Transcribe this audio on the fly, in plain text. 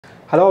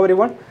Hello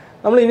everyone.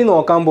 നമ്മൾ ഇനി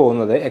നോക്കാൻ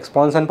പോകുന്നത്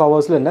എക്സ്പോണൻസ് ആൻഡ്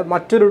പവേഴ്സിൽ തന്നെ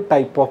മറ്റൊരു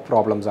ടൈപ്പ് ഓഫ്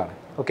പ്രോബ്ലംസ് ആണ്.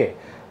 ഓക്കെ,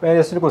 ഞാൻ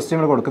ജസ്റ്റ് ഒരു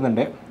ക്വസ്റ്റ്യൻ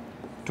കൊടുക്കുന്നുണ്ട്.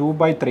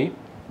 2/3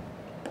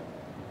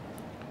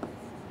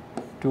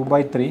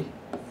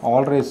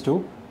 all raised to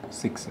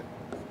 6.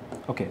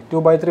 Okay,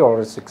 2/3 all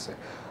raised to 6.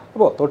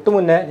 അപ്പോൾ തൊട്ട്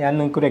മുന്നേ ഞാൻ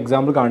നിങ്ങൾക്കൊരു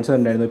എക്സാമ്പിൾ കാണിച്ചു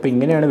തന്നിട്ടുണ്ടായിരുന്നു. ഇപ്പോൾ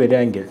ഇങ്ങനെയാണ്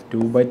വരികയെങ്കിൽ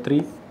 2 × 3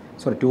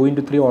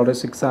 all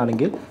raised to 6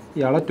 ആണെങ്കിൽ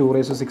ഇയാളെ 2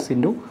 raised to 6 ×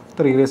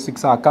 3 raised to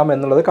 6 ആക്കാം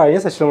എന്നുള്ളത്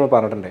കഴിഞ്ഞ സെഷനിൽ നമ്മൾ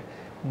പറഞ്ഞിട്ടുണ്ട്.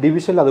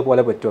 ഡിവിഷനിൽ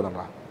അതുപോലെ പറ്റുമോ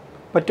എന്നുള്ളതാണ്.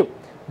 പറ്റും.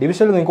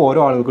 ഡിവിഷനിൽ നിങ്ങൾക്ക് ഓരോ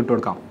ആളുകൾക്ക് ഇട്ട്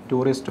കൊടുക്കാം. 2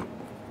 raised to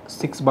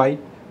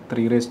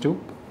 6/3 raised to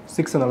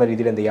 6 എന്നുള്ള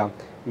രീതിയിൽ എന്ത് ചെയ്യാം,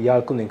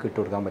 ഇയാൾക്കും നിങ്ങൾക്ക് ഇട്ട്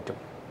കൊടുക്കാൻ പറ്റും.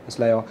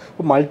 മനസ്സിലായോ?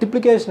 അപ്പോൾ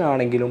മൾട്ടിപ്ലിക്കേഷൻ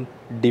ആണെങ്കിലും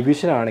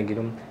ഡിവിഷൻ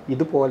ആണെങ്കിലും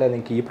ഇതുപോലെ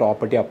നിങ്ങൾക്ക് ഈ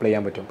പ്രോപ്പർട്ടി അപ്ലൈ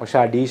ചെയ്യാൻ പറ്റും. പക്ഷേ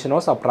അഡീഷനോ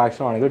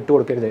സബ്ട്രാക്ഷനോ ആണെങ്കിൽ ഇട്ട്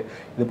കൊടുക്കരുത്.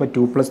 ഇതിപ്പോൾ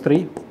 2 +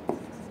 3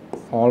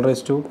 all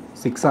raised to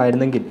 6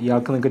 ആയിരുന്നെങ്കിൽ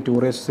ഇയാൾക്ക് നിങ്ങൾക്ക് 2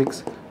 raised to 6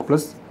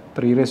 +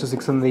 3 raised to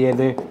 6 എന്ത്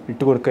ചെയ്യരുത്,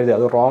 ഇട്ട് കൊടുക്കരുത്.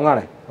 അത് റോങ്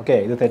ആണ്. ഓക്കെ,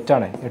 ഇത്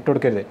തെറ്റാണ്, ഇട്ട്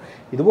കൊടുക്കരുത്.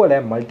 ഇതുപോലെ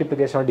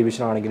മൾട്ടിപ്ലിക്കേഷനോ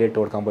ഡിവിഷൻ ആണെങ്കിൽ ഇട്ട്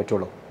കൊടുക്കാൻ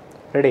പറ്റുള്ളൂ.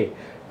 റെഡി?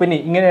 പിന്നെ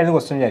ഇങ്ങനെയായിരുന്നു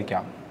ക്വസ്റ്റ്യൻ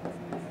വിചാരിക്കാം.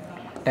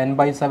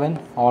 10/7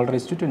 all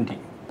raised to 20.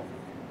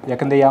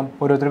 ഇതൊക്കെ എന്ത് ചെയ്യാം,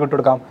 ഓരോരുത്തർക്ക് ഇട്ട്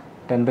കൊടുക്കാം.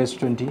 10 raised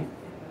to 20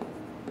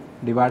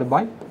 /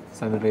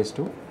 7 raised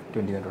to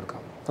 20 എന്ന്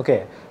കൊടുക്കാം. ഓക്കെ,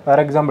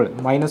 വേറെ എക്സാമ്പിൾ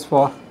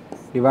 -4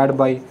 /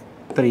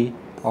 3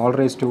 all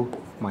raised to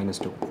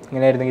 -2.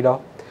 ഇങ്ങനെയായിരുന്നെങ്കിലോ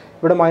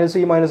ഇവിടെ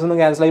ഈ മൈനസൊന്നും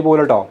ക്യാൻസൽ ആയി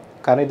പോലും കേട്ടോ.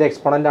 കാരണം ഇത്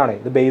എക്സ്പോണൻ്റ് ആണ്,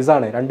 ഇത് ബേസ്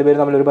ആണ്, രണ്ടുപേരും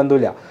തമ്മിലൊരു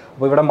ബന്ധമില്ല.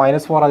 അപ്പോൾ ഇവിടെ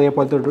 -4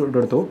 അതേപോലത്തെ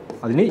ഇട്ടെടുത്തു,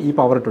 അതിന് ഈ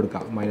പവർ ഇട്ട്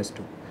കൊടുക്കുക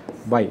 -2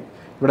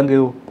 ഇവിടെ എന്ത്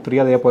ചെയ്തു, 3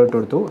 അതേപോലെ ഇട്ട്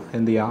കൊടുത്തു,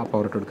 എന്ത് ചെയ്യുക,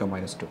 പവർ ഇട്ട് കൊടുക്കുക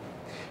 -2.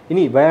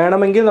 ഇനി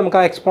വേണമെങ്കിൽ നമുക്ക്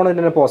ആ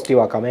എക്സ്പോണൻറ്റിനെ പോസിറ്റീവ്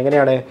ആക്കാം.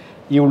 എങ്ങനെയാണ്?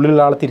 ഈ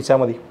ഉള്ളിലുള്ള ആളെ തിരിച്ചാൽ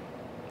മതി.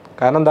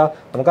 കാരണം എന്താ,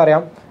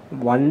 നമുക്കറിയാം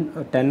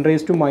 10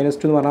 raised to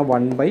 -2 എന്ന് പറഞ്ഞാൽ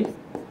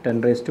 1/10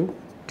 raised to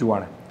 2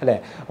 ആണ് അല്ലേ.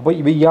 അപ്പോൾ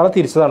ഇയാളെ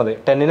തിരിച്ചതാണത്,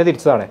 10നെ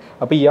തിരിച്ചതാണ്.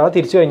 അപ്പോൾ ഇയാളെ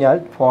തിരിച്ചു കഴിഞ്ഞാൽ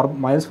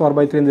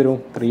 -4/3 എന്ത് വരും,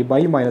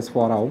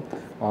 3/-4 ആവും.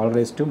 all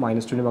raised to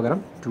 -2ന് പകരം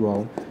 2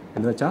 ആവും.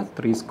 എന്ന് വെച്ചാൽ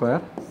 3²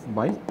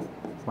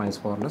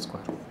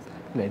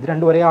 അല്ലേ. ഇത്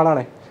രണ്ടും ഒരേ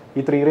ആളാണ്. ഈ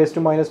 3 raised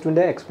to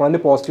 -2ൻ്റെ എക്സ്പോണൻറ്റ്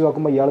പോസിറ്റീവ്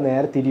ആക്കുമ്പോൾ ഇയാൾ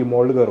നേരെ തിരിയും,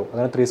 മുകളിൽ കയറും,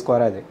 അതാണ്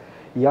 3² ആയത്.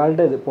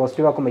 ഇയാളുടെ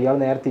പോസിറ്റീവ് ആക്കുമ്പോൾ ഇയാൾ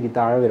നേരെ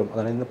താഴെ വരും,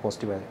 അതാണ് ഇന്ന്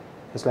പോസിറ്റീവ് ആയത്.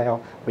 മനസ്സിലായോ?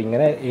 അപ്പോൾ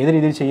ഇങ്ങനെ ഏത്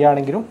രീതിയിൽ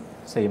ചെയ്യുകയാണെങ്കിലും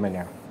സെയിം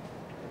തന്നെയാണ്.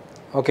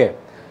 ഓക്കെ,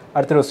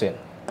 അടുത്തൊരു ക്വസ്റ്റ്യൻ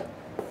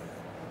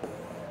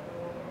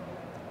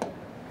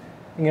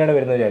ഇങ്ങനെയാണ്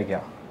വരുന്നത് വിചാരിക്കുക.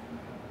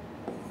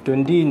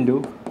 20 ×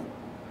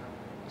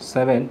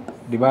 7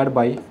 /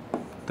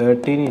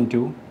 13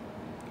 ×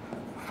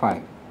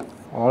 5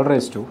 all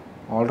raised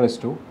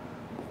to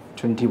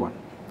 21.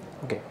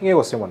 ഓക്കെ, ഇങ്ങനെ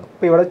ക്വസ്റ്റ്യൻ വന്നു.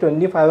 അപ്പോൾ ഇവിടെ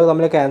 25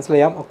 തമ്മിൽ ക്യാൻസൽ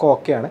ചെയ്യാം, ഒക്കെ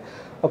ഓക്കെയാണ്.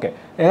 ഓക്കെ,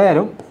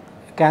 ഏതായാലും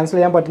ക്യാൻസൽ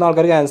ചെയ്യാൻ പറ്റുന്ന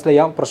ആൾക്കാർ ക്യാൻസൽ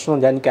ചെയ്യാം,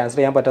 പ്രശ്നമൊന്നും. ഞാൻ ക്യാൻസൽ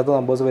ചെയ്യാൻ പറ്റാത്ത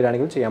നമ്പേഴ്സ്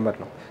വരികയാണെങ്കിൽ ചെയ്യാൻ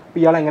പറ്റണം. അപ്പോൾ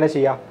ഇയാൾ എങ്ങനെ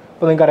ചെയ്യാം?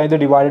 അപ്പോൾ നിങ്ങൾക്കറിയാം ഇത്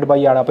ഡിവൈഡഡ് ബൈ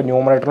ആണ്. അപ്പോൾ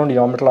ന്യൂമറേറ്ററും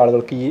ഡിനോമിനേറ്ററും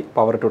ആളുകൾക്ക് ഈ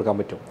പവർ ഇട്ട് കൊടുക്കാൻ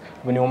പറ്റും.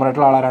 അപ്പോൾ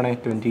ന്യൂമറേറ്റർ ആളാരാണ്,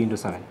 20 ×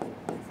 7,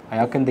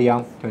 അയാൾക്ക് എന്ത്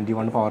ചെയ്യാം,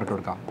 21 പവർ ഇട്ട്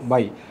കൊടുക്കാം.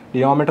 ബൈ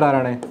ഡിനോമിനേറ്റർ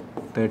ആരാണ്,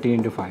 13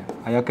 × 5,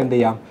 അയാൾക്ക് എന്ത്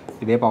ചെയ്യാം,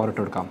 ഇതേ പവർ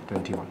ഇട്ട് കൊടുക്കാം,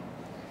 21.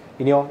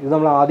 ഇനിയോ, ഇത്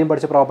നമ്മൾ ആദ്യം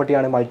പഠിച്ച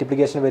പ്രോപ്പർട്ടിയാണ്.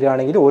 മൾട്ടിപ്ലിക്കേഷൻ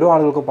വരികയാണെങ്കിൽ ഓരോ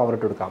ആളുകൾക്കും പവർ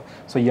ഇട്ട് കൊടുക്കാം.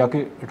 സോ ഇയാൾക്ക്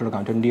ഇട്ട്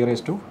കൊടുക്കാം 20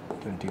 raised to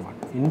 21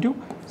 ×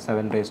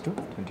 7 raised to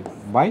 21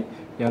 by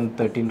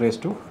 13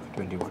 raised to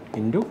 21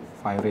 ×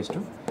 5 raised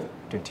to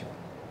 21.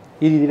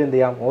 ഈ രീതിയിൽ എന്ത്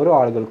ചെയ്യാം, ഓരോ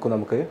ആളുകൾക്കും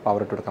നമുക്ക്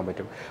പവർ ഇട്ട് കൊടുക്കാൻ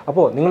പറ്റും.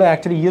 അപ്പോൾ നിങ്ങൾ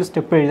ആക്ച്വലി ഈ ഒരു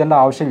സ്റ്റെപ്പ് എഴുതേണ്ട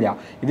ആവശ്യമില്ല.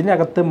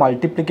 ഇതിനകത്ത്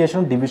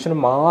മൾട്ടിപ്ലിക്കേഷനും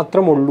ഡിവിഷനും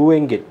മാത്രമേ ഉള്ളൂ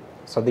എങ്കിൽ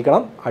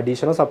ശ്രദ്ധിക്കണം,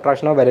 അഡീഷനോ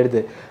സബ്ട്രാക്ഷനോ വരരുത്.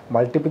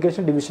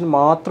 മൾട്ടിപ്ലിക്കേഷൻ ഡിവിഷൻ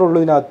മാത്രമേ ഉള്ളൂ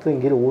ഇതിനകത്ത്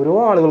എങ്കിൽ ഓരോ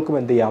ആളുകൾക്കും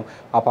എന്ത് ചെയ്യാം,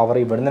 ആ പവർ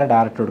ഇവിടെ നിന്ന്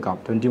ഡയറക്റ്റ് കൊടുക്കാം.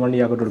 21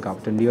 ഇയാൾക്ക് കൊടുക്കാം,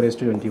 20 raised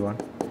to 21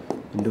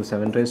 ×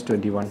 7 raised to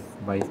 21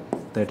 by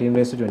 13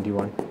 raised to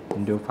 21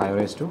 × 5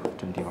 raised to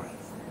 21.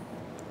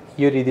 ഈ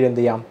ഒരു രീതിയിൽ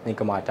എന്ത് ചെയ്യാം,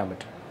 നിങ്ങൾക്ക് മാറ്റാൻ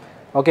പറ്റും.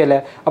 ഓക്കെ അല്ലേ?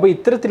 അപ്പോൾ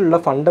ഇത്തരത്തിലുള്ള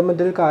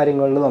ഫണ്ടമെൻ്റൽ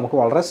കാര്യങ്ങളിൽ നമുക്ക്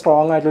വളരെ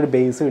സ്ട്രോങ് ആയിട്ടുള്ളൊരു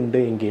ബേസ് ഉണ്ട്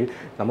എങ്കിൽ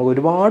നമുക്ക്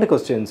ഒരുപാട്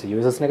ക്വസ്റ്റ്യൻസ്,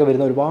 USSനൊക്കെ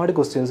വരുന്ന ഒരുപാട്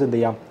ക്വസ്റ്റ്യൻസ് എന്ത്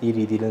ചെയ്യാം, ഈ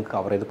രീതിയിൽ നിങ്ങൾക്ക്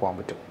കവർ ചെയ്ത് പോകാൻ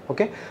പറ്റും.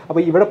 ഓക്കെ,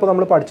 അപ്പോൾ ഇവിടെ ഇപ്പോൾ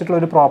നമ്മൾ പഠിച്ചിട്ടുള്ള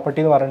ഒരു പ്രോപ്പർട്ടി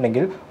എന്ന്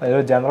പറഞ്ഞിട്ടുണ്ടെങ്കിൽ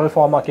അതൊരു ജനറൽ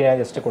ഫോം ആക്കി ഞാൻ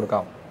ജസ്റ്റ്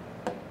കൊടുക്കാം.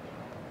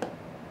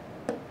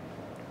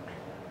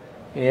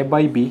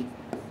 A/B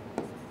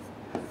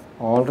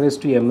all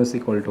raised to m is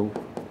equal to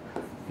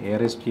A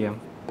raised to m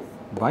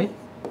by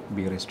B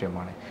raised to m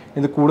ആണ്.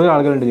 ഇത് കൂടുതൽ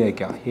ആളുകളുണ്ട്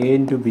ചോദിക്കാം. A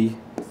 × B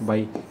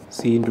by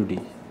C × D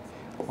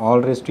all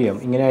raised to m.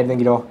 ഇങ്ങനെ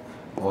ആയിരുന്നെങ്കിലോ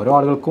ഓരോ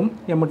ആളുകൾക്കും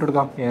m ഇട്ട്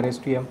കൊടുക്കാം. A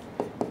raised to m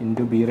 ×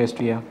 B raised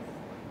to m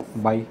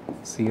by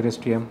C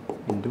raised to m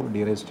 ×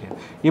 D raised to m.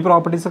 ഈ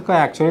പ്രോപ്പർട്ടീസൊക്കെ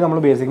ആക്ച്വലി നമ്മൾ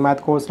ബേസിക്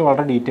മാത്ത് കോഴ്സിൽ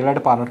വളരെ ഡീറ്റെയിൽ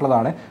ആയിട്ട്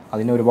പറഞ്ഞിട്ടുള്ളതാണ്.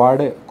 അതിന്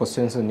ഒരുപാട്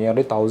ക്വസ്റ്റ്യൻസ്,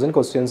 നിയർലി 1000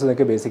 ക്വസ്റ്റ്യൻസ്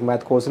നിങ്ങൾക്ക് ബേസിക്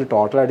മാത്ത് കോഴ്സിൽ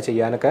ടോട്ടലായിട്ട്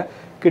ചെയ്യാനൊക്കെ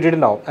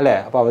കിട്ടിയിട്ടുണ്ടാവും അല്ലേ.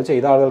 അപ്പോൾ അത്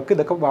ചെയ്ത ആളുകൾക്ക്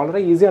ഇതൊക്കെ വളരെ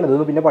ഈസിയാണ്.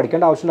 ഇതൊന്നും പിന്നെ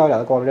പഠിക്കേണ്ട ആവശ്യമുണ്ടാവില്ല,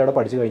 അതൊക്കെ ഓൾറെഡി അവിടെ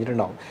പഠിച്ച്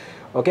കഴിഞ്ഞിട്ടുണ്ടാവും.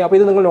 ഓക്കെ, അപ്പോൾ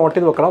ഇത് നിങ്ങൾ നോട്ട്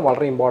ചെയ്ത് വെക്കണം.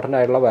 വളരെ ഇമ്പോർട്ടൻ്റ്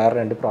ആയിട്ടുള്ള വേറെ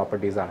 2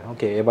 പ്രോപ്പർട്ടീസാണ്.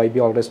 Okay, A/B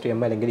all raised to m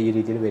അല്ലെങ്കിൽ ഈ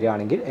രീതിയിൽ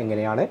വരികയാണെങ്കിൽ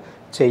എങ്ങനെയാണ്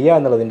ചെയ്യുക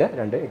എന്നുള്ളതിൻ്റെ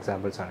 2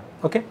 എക്സാമ്പിൾസാണ്.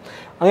 ഓക്കെ,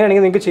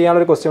 അങ്ങനെയാണെങ്കിൽ നിങ്ങൾക്ക്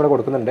ചെയ്യാനൊരു ക്വസ്റ്റ്യൻ ഇവിടെ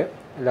കൊടുക്കുന്നുണ്ട്.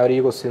 എല്ലാവരും ഈ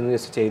ക്വസ്റ്റ്യൻ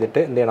ജസ്റ്റ് ചെയ്തിട്ട്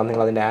എന്ത് ചെയ്യണം,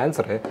 നിങ്ങൾ അതിൻ്റെ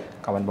ആൻസർ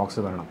കമൻറ്റ്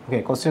ബോക്സിൽ പറയണം.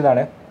 ഓക്കെ, ക്വസ്റ്റ്യൻ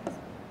ഇതാണ്.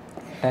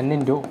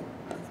 10 ×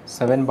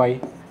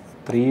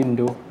 7/3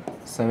 ×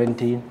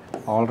 17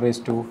 all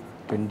raised to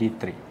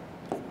 23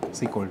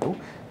 is equal to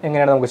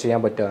എങ്ങനെയാണ് നമുക്ക് ചെയ്യാൻ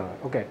പറ്റുക.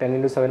 Okay, 10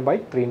 ×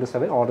 7/3 ×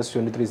 7 all raised to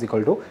 23 is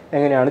equal to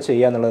എങ്ങനെയാണ്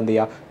ചെയ്യുക എന്നുള്ളത് എന്ത്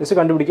ചെയ്യുക, ജസ്റ്റ്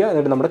കണ്ടുപിടിക്കുക,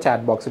 എന്നിട്ട് നമ്മുടെ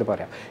ചാറ്റ് ബോക്സിൽ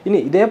പറയാം. ഇനി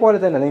ഇതേപോലെ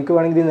തന്നെ നിങ്ങൾക്ക്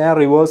വേണമെങ്കിൽ ഞാൻ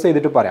റിവേഴ്സ്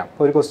ചെയ്തിട്ട് പറയാം.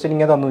 ഒരു ക്വസ്റ്റ്യൻ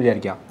ഇങ്ങനെ തന്നു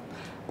വിചാരിക്കാം.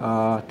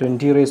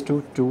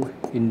 20^2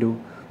 ഇൻറ്റു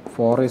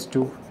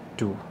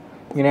 4^2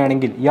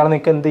 ഇങ്ങനെയാണെങ്കിൽ ഇയാൾ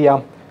നിങ്ങൾക്ക് എന്ത് ചെയ്യാം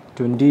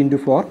 20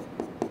 ×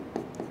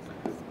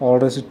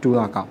 4^2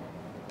 ആക്കാം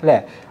അല്ലേ.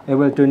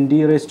 അതേപോലെ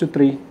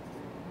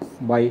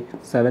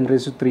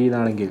 20^3/7^3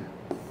 എന്നാണെങ്കിൽ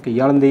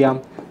ഇയാൾ എന്ത് ചെയ്യാം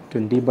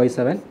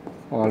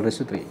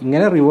 20/7^3.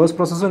 ഇങ്ങനെ റിവേഴ്സ്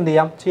പ്രോസസ്സ് എന്ത്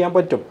ചെയ്യാൻ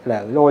പറ്റും അല്ലേ.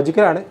 അത്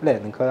ലോജിക്കലാണ് അല്ലേ.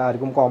 നിങ്ങൾക്ക്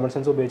ആർക്കും കോമൺ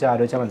സെൻസ് ഉപയോഗിച്ച്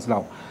ആലോചിച്ചാൽ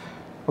മനസ്സിലാവും.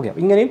 ഓക്കെ,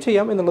 ഇങ്ങനെയും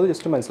ചെയ്യാം എന്നുള്ളത്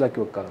ജസ്റ്റ് മനസ്സിലാക്കി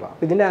വെക്കുക എന്നുള്ളതാണ്.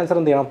 അപ്പോൾ ഇതിൻ്റെ ആൻസർ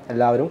എന്ത് ചെയ്യണം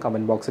എല്ലാവരും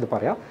കമൻറ്റ് ബോക്സിൽ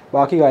പറയാം.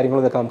 ബാക്കി കാര്യങ്ങൾ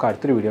ഇതൊക്കെ നമുക്ക്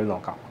അടുത്തൊരു വീഡിയോയിൽ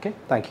നോക്കാം. Okay,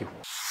 thank you.